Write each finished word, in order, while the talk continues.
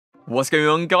What's going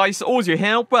on, guys? Auzio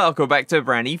here. Welcome back to a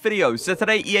brand new video. So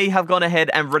today EA have gone ahead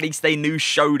and released a new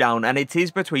showdown, and it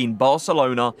is between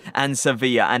Barcelona and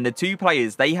Sevilla, and the two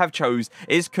players they have chose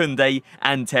is Kounde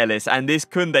and Telles, and this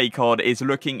Kounde card is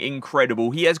looking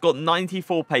incredible. He has got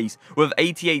 94 pace with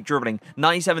 88 dribbling,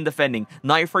 97 defending,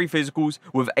 93 physicals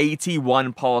with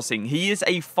 81 passing. He is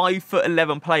a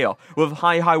 5'11" player with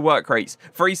high work rates,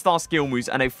 3-star skill moves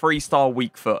and a 3-star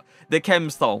weak foot. The chem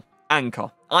style,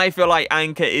 anchor. I feel like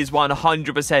Anchor is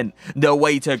 100% the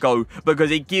way to go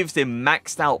because it gives him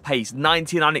maxed out pace,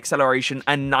 99 acceleration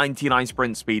and 99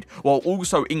 sprint speed, while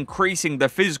also increasing the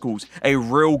physicals a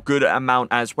real good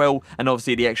amount as well. And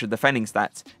obviously the extra defending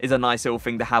stats is a nice little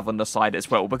thing to have on the side as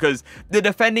well, because the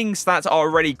defending stats are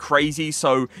already crazy.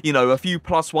 So, you know, a few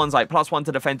 +1s like +1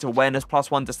 to defensive awareness,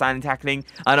 +1 to standing tackling,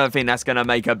 I don't think that's going to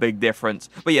make a big difference.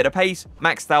 But yeah, the pace,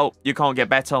 maxed out, you can't get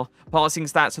better. Passing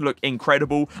stats look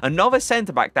incredible. Another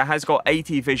centre-back that has got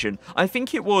 80 vision. I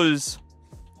think it was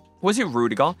it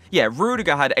Rudiger? Yeah,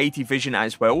 Rudiger had 80 vision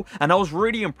as well, and I was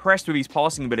really impressed with his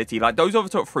passing ability. Like, those over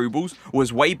top through balls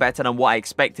was way better than what I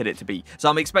expected it to be. So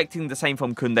I'm expecting the same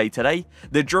from Kounde today.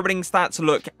 The dribbling stats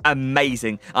look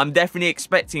amazing. I'm definitely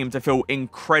expecting him to feel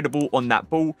incredible on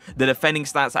that ball. The defending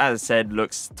stats, as I said,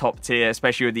 looks top tier,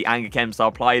 especially with the anger chem style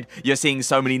applied. You're seeing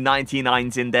so many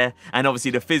 99s in there, and obviously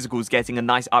the physicals getting a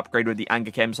nice upgrade with the anger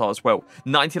chem style as well.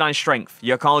 99 strength,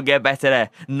 you can't get better there.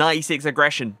 96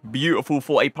 aggression, beautiful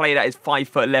for a player that is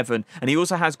 5'11", and he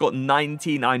also has got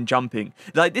 99 jumping.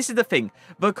 Like, this is the thing,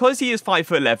 because he is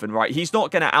 5'11", right, he's not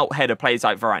going to out-header players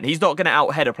like Varane. He's not going to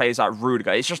out-header players like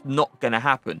Rudiger. It's just not going to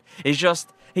happen. It's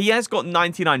just, he has got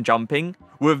 99 jumping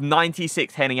with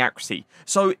 96 heading accuracy.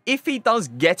 So if he does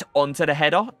get onto the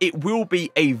header, it will be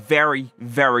a very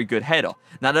good header.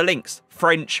 Now the links,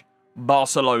 French,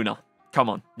 Barcelona. Come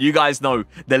on, you guys know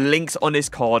the links on this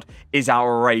card is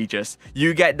outrageous.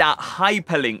 You get that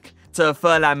hyperlink to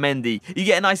Ferland Mendy. You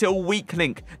get a nice little weak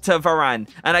link to Varane.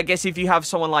 And I guess if you have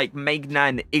someone like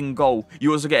Maignan in goal,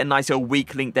 you also get a nice little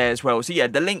weak link there as well. So yeah,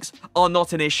 the links are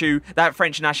not an issue. That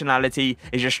French nationality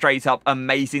is just straight up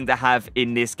amazing to have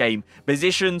in this game.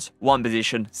 Positions, one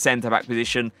position, centre-back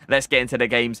position. Let's get into the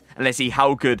games and let's see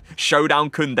how good Showdown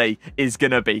Kounde is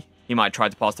going to be. He might try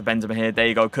to pass to Benzema here. There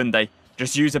you go, Kounde.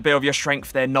 Just use a bit of your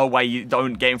strength there. No way you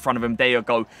don't get in front of him. There you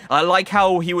go. I like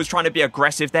how he was trying to be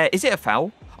aggressive there. Is it a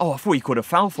foul? Oh, I thought he could have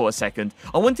fouled for a second.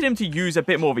 I wanted him to use a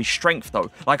bit more of his strength, though.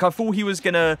 Like, I thought he was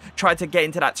going to try to get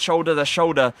into that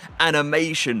shoulder-to-shoulder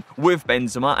animation with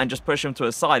Benzema and just push him to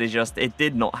a side. It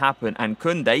did not happen. And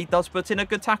Kounde does put in a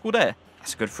good tackle there.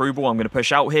 That's a good through ball. I'm going to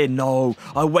push out here. No,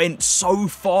 I went so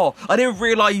far. I didn't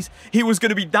realize he was going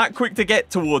to be that quick to get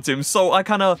towards him. So I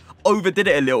kind of overdid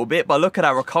it a little bit. But look at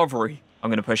that recovery. I'm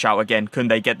going to push out again.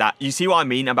 Kounde, get that. You see what I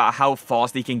mean about how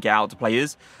fast he can get out to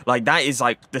players? Like, that is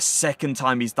like the second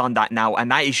time he's done that now.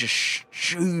 And that is just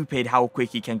stupid how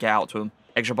quick he can get out to him.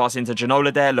 Extra pass into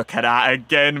Ginola there. Look at that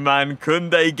again, man.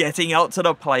 Kounde getting out to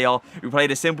the player. We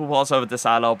played a simple pass over to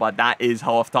Salah, but that is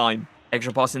half time.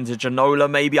 Extra pass into Ginola,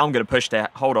 maybe. I'm going to push there.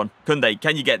 Hold on. Kounde,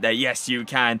 can you get there? Yes, you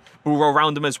can. Ball roll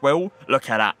around him as well. Look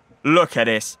at that. Look at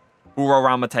this. Ball roll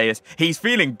around Mateus. He's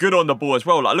feeling good on the ball as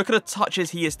well. Like, look at the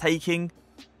touches he is taking.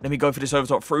 Let me go for this over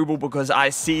top through ball because I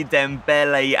see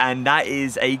Dembele, and that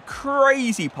is a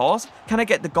crazy pass. Can I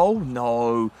get the goal?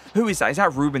 No. Who is that? Is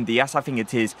that Ruben Dias? I think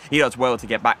it is. He does well to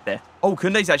get back there. Oh,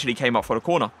 Kounde's actually came up for the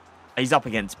corner. He's up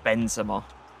against Benzema.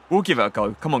 We'll give it a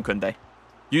go. Come on, Kounde.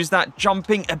 Use that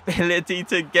jumping ability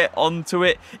to get onto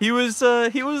it. He was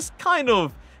kind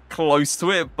of close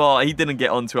to it, but he didn't get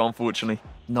onto it, unfortunately.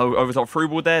 No over top through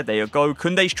ball there. There you go.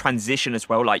 Kounde's transition as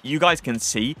well. Like, you guys can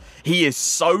see, he is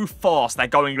so fast at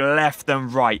going left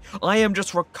and right. I am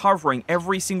just recovering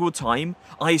every single time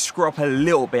I screw up a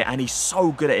little bit, and he's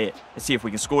so good at it. Let's see if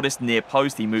we can score this near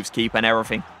post. He moves keeper and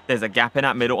everything. There's a gap in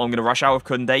that middle. I'm going to rush out with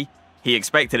Kounde. He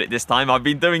expected it this time. I've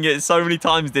been doing it so many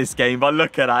times this game, but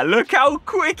look at that. Look how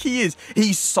quick he is.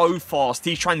 He's so fast.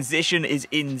 His transition is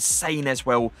insane as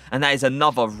well, and that is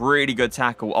another really good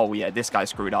tackle. Oh, yeah, this guy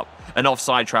screwed up. An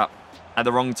offside trap at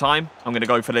the wrong time. I'm going to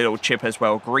go for the little chip as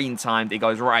well. Green timed. It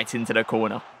goes right into the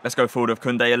corner. Let's go forward with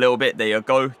Kounde a little bit. There you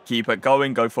go. Keep it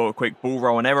going. Go for a quick ball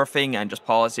roll and everything, and just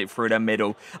pass it through the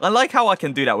middle. I like how I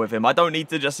can do that with him. I don't need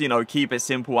to just, you know, keep it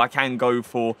simple. I can go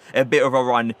for a bit of a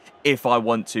run if I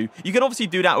want to. You can obviously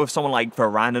do that with someone like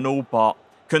Varane and all, but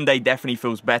Kounde definitely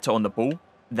feels better on the ball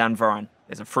than Varane.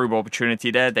 There's a through ball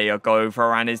opportunity there. There you go.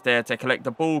 Varane is there to collect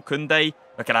the ball. Kounde,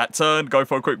 look at that turn. Go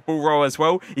for a quick ball roll as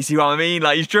well. You see what I mean?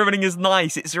 Like, his dribbling is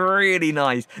nice. It's really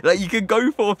nice. Like, you can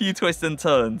go for a few twists and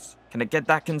turns. Can I get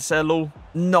that, Cancelo?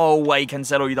 No way,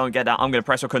 Cancelo, you don't get that. I'm going to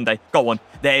press for Kounde. Go on.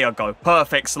 There you go.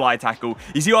 Perfect slide tackle.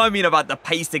 You see what I mean about the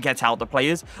pace to get out the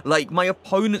players? Like, my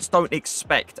opponents don't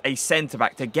expect a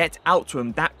centre-back to get out to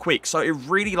him that quick. So it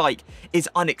really, like, is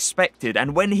unexpected.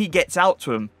 And when he gets out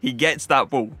to him, he gets that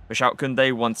ball. Push out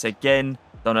Kounde once again.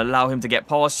 Don't allow him to get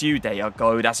past you. There you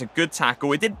go. That's a good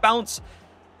tackle. It did bounce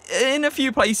in a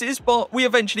few places, but we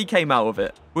eventually came out of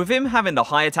it. With him having the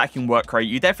high attacking work rate,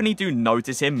 you definitely do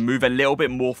notice him move a little bit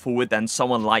more forward than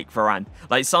someone like Varane.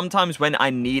 Like, sometimes when I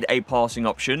need a passing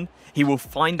option, he will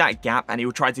find that gap and he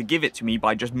will try to give it to me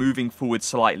by just moving forward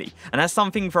slightly. And that's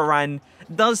something Varane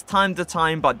does time to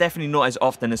time, but definitely not as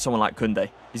often as someone like Kounde.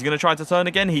 He's going to try to turn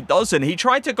again. He doesn't. He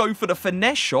tried to go for the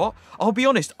finesse shot. I'll be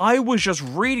honest, I was just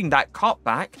reading that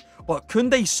cutback, but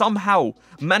Kounde somehow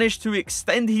managed to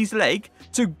extend his leg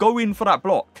to go in for that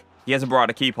block. He hasn't brought out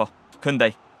a keeper.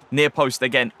 Kounde, near post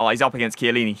again. Oh, he's up against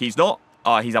Chiellini. He's not.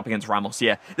 Oh, he's up against Ramos,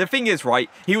 yeah. The thing is, right,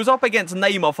 he was up against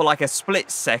Neymar for like a split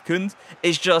second.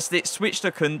 It's just it switched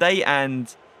to Kounde,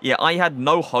 and yeah, I had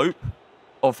no hope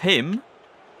of him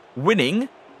winning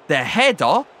the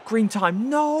header. Green time.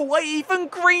 No, I even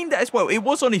greened it as well. It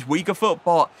was on his weaker foot,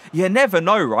 but you never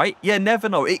know, right? You never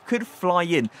know. It could fly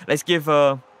in. Let's give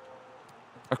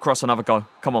across another go.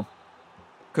 Come on.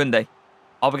 Kounde.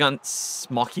 Up against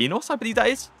Marquinhos, I believe that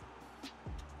is.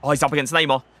 Oh, he's up against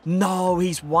Neymar. No,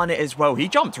 he's won it as well. He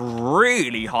jumped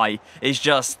really high. It's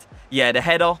just, yeah, the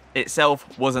header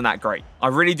itself wasn't that great. I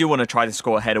really do want to try to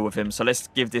score a header with him, so let's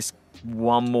give this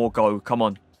one more go. Come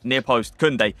on. Near post.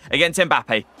 Kounde against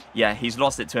Mbappe. Yeah, he's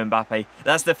lost it to Mbappe.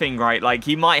 That's the thing, right? Like,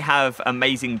 he might have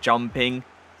amazing jumping.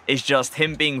 It's just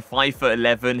him being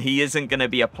 5'11", he isn't going to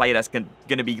be a player that's going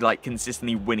to be like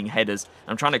consistently winning headers.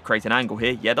 I'm trying to create an angle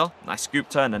here. Yedder, nice scoop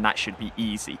turn, and that should be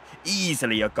easy.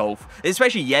 Easily a goal.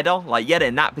 Especially Yedder, like Yedder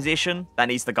in that position, that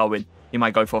needs to go in. He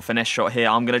might go for a finesse shot here.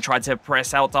 I'm going to try to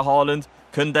press out to Haaland.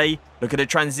 Kounde, look at the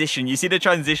transition. You see the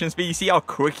transition speed? You see how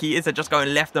quick he is at just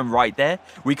going left and right there?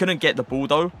 We couldn't get the ball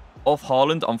though off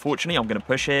Haaland, unfortunately. I'm going to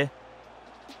push here.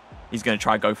 He's going to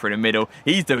try to go through the middle.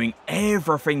 He's doing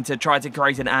everything to try to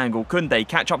create an angle. Kounde,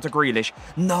 catch up to Grealish.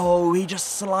 No, he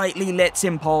just slightly lets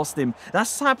him past him.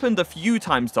 That's happened a few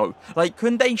times, though. Like,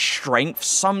 Kounde's strength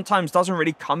sometimes doesn't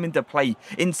really come into play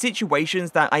in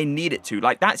situations that I need it to.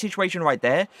 Like, that situation right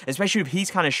there, especially with his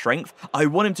kind of strength, I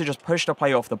want him to just push the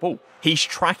player off the ball. His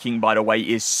tracking, by the way,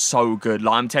 is so good.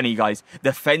 Like, I'm telling you guys,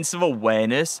 defensive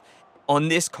awareness on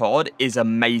this card is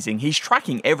amazing. He's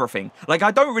tracking everything. Like,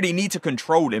 I don't really need to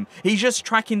control him. He's just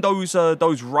tracking those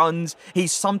runs.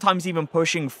 He's sometimes even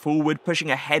pushing forward,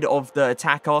 pushing ahead of the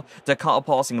attacker to cut a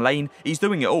passing lane. He's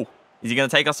doing it all. Is he going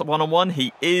to take us one-on-one?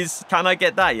 He is. Can I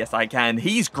get that? Yes, I can.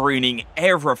 He's greening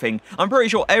everything. I'm pretty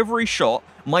sure every shot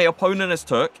my opponent has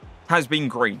took has been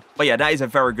green. But yeah, that is a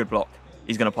very good block.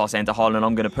 He's going to pass it into Haaland.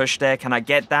 I'm going to push there. Can I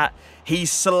get that? He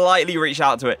slightly reached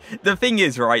out to it. The thing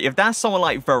is, right, if that's someone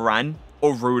like Varane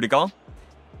or Rudiger,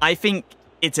 I think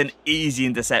it's an easy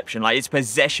interception. Like, it's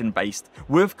possession-based.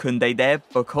 With Kounde there,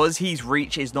 because his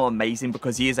reach is not amazing,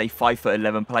 because he is a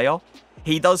 5'11" player,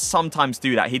 he does sometimes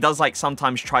do that. He does, like,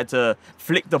 sometimes try to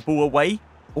flick the ball away.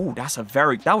 Oh,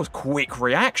 that was quick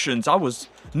reactions. I was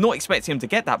not expecting him to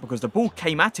get that because the ball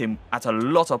came at him at a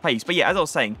lot of pace. But yeah, as I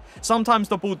was saying, sometimes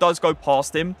the ball does go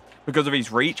past him because of his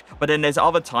reach, but then there's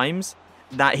other times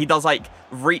that he does like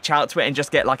reach out to it and just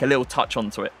get like a little touch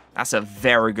onto it. That's a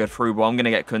very good through ball. I'm going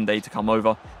to get Kounde to come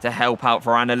over to help out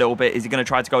Varane a little bit. Is he going to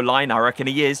try to go line? I reckon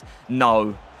he is.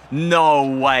 No. No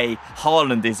way.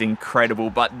 Haaland is incredible,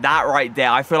 but that right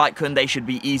there, I feel like Kounde should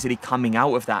be easily coming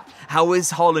out of that. How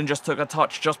is Haaland just took a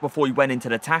touch just before he went into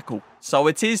the tackle? So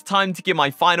it is time to give my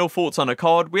final thoughts on a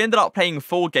card. We ended up playing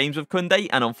 4 games with Kounde,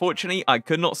 and unfortunately, I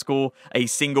could not score a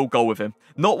single goal with him.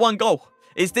 Not one goal.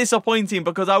 It's disappointing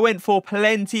because I went for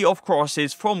plenty of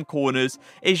crosses from corners.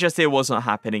 It's just it wasn't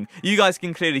happening. You guys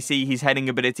can clearly see his heading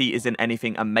ability isn't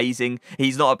anything amazing.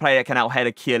 He's not a player that can out-head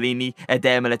a Chiellini, a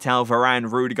Militao,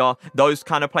 Varane, Rudiger. Those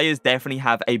kind of players definitely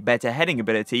have a better heading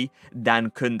ability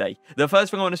than Kounde. The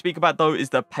first thing I want to speak about, though, is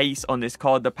the pace on this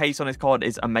card. The pace on this card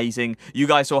is amazing. You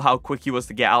guys saw how quick he was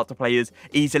to get out to players,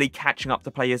 easily catching up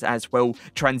to players as well.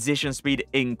 Transition speed,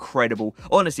 incredible.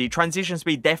 Honestly, transition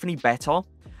speed definitely better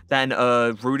than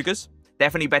Rudiger's.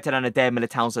 Definitely better than Adair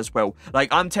Militao's as well.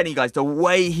 Like, I'm telling you guys, the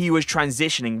way he was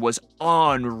transitioning was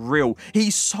unreal.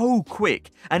 He's so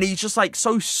quick, and he's just, like,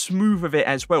 so smooth with it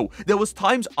as well. There was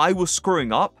times I was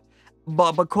screwing up,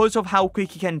 but because of how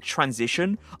quick he can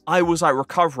transition, I was like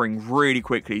recovering really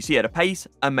quickly. So yeah, the pace,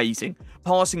 amazing.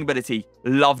 Passing ability,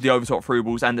 love the overtop through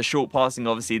balls, and the short passing,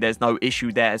 obviously, there's no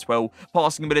issue there as well.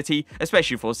 Passing ability,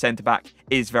 especially for centre-back,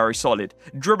 is very solid.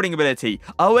 Dribbling ability,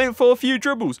 I went for a few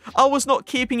dribbles. I was not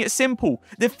keeping it simple.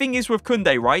 The thing is with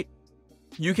Kounde, right?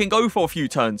 You can go for a few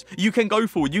turns. You can go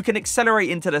forward. You can accelerate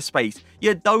into the space.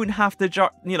 You don't have to,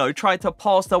 you know, try to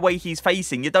pass the way he's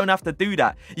facing. You don't have to do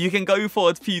that. You can go for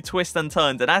a few twists and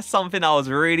turns. And that's something I was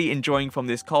really enjoying from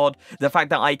this card. The fact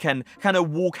that I can kind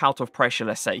of walk out of pressure,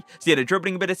 let's say. So yeah, the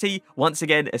dribbling ability, once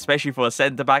again, especially for a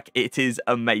centre-back, it is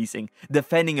amazing.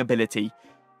 Defending ability.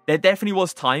 There definitely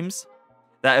was times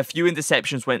that a few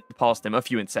interceptions went past him, a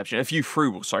few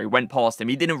through balls, sorry, went past him.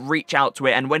 He didn't reach out to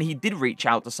it, and when he did reach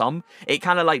out to some, it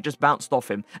kind of like just bounced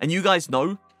off him. And you guys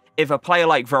know, if a player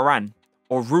like Varane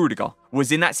or Rudiger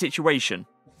was in that situation,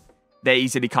 they're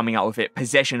easily coming out with it.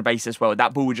 Possession base as well.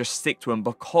 That ball would just stick to him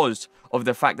because of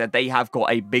the fact that they have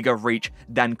got a bigger reach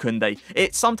than Kounde.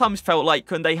 It sometimes felt like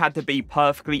Kounde had to be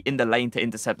perfectly in the lane to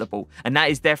intercept the ball, and that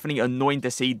is definitely annoying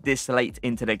to see this late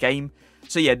into the game.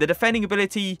 So yeah, the defending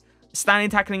ability, standing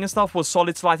tackling and stuff was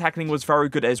solid. Slide tackling was very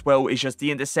good as well. It's just the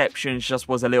interceptions just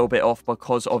was a little bit off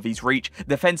because of his reach.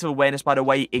 Defensive awareness, by the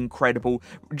way, incredible.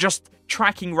 Just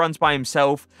tracking runs by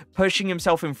himself, pushing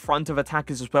himself in front of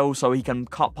attackers as well so he can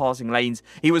cut passing lanes.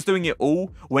 He was doing it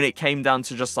all when it came down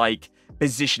to just like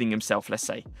positioning himself, let's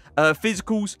say.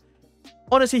 Physicals,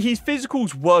 honestly, his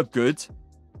physicals were good.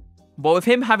 But with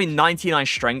him having 99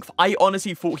 strength, I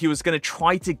honestly thought he was going to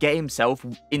try to get himself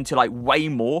into like way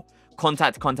more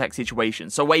contact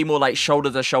situations, so way more like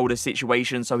shoulder to shoulder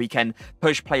situations so he can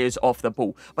push players off the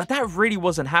ball. But that really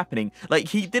wasn't happening. Like,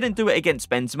 he didn't do it against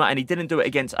Benzema, and he didn't do it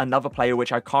against another player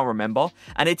which I can't remember,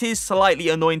 and it is slightly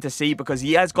annoying to see because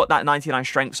he has got that 99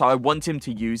 strength, so I want him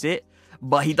to use it,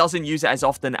 but he doesn't use it as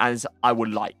often as I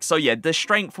would like. So yeah, the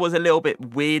strength was a little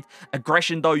bit weird.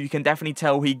 Aggression though, you can definitely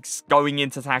tell he's going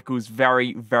into tackles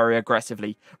very, very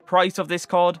aggressively. Price of this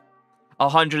card,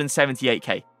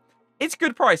 178k. It's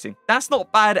good pricing. That's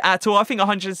not bad at all. I think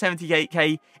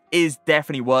 178k is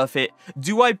definitely worth it.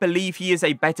 Do I believe he is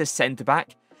a better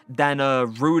centre-back than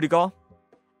Rudiger?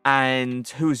 And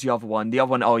who's the other one? The other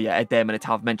one, oh yeah, Elena.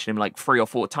 I've mentioned him like 3 or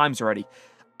 4 times already.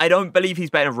 I don't believe he's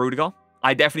better than Rudiger.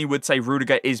 I definitely would say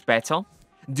Rudiger is better.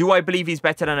 Do I believe he's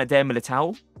better than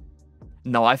Elena?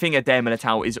 No, I think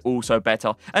Elena is also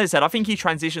better. As I said, I think he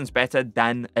transitions better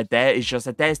than Adair. It's just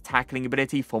Adair's tackling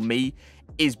ability for me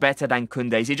is better than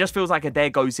Kounde's. It just feels like Adair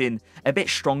goes in a bit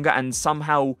stronger and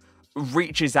somehow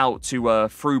reaches out to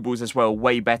through balls as well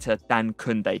way better than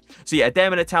Kounde. So yeah,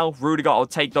 Elena, Rudiger, I'll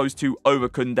take those two over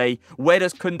Kounde. Where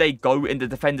does Kounde go in the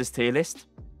defenders tier list?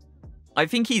 I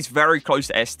think he's very close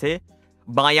to S tier,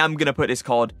 but I am going to put this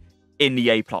card in the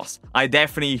A+. I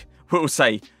definitely will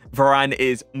say Varane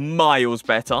is miles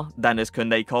better than this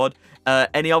Kounde card.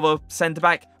 Any other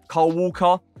centre-back? Kyle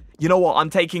Walker. You know what? I'm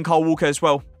taking Kyle Walker as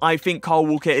well. I think Kyle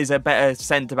Walker is a better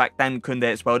centre-back than Kounde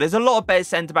as well. There's a lot of better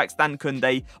centre-backs than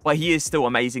Kounde, but he is still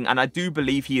amazing, and I do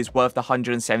believe he is worth the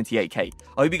 178k.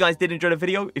 I hope you guys did enjoy the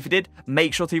video. If you did,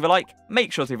 make sure to leave a like,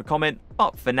 make sure to leave a comment,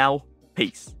 but for now,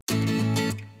 peace.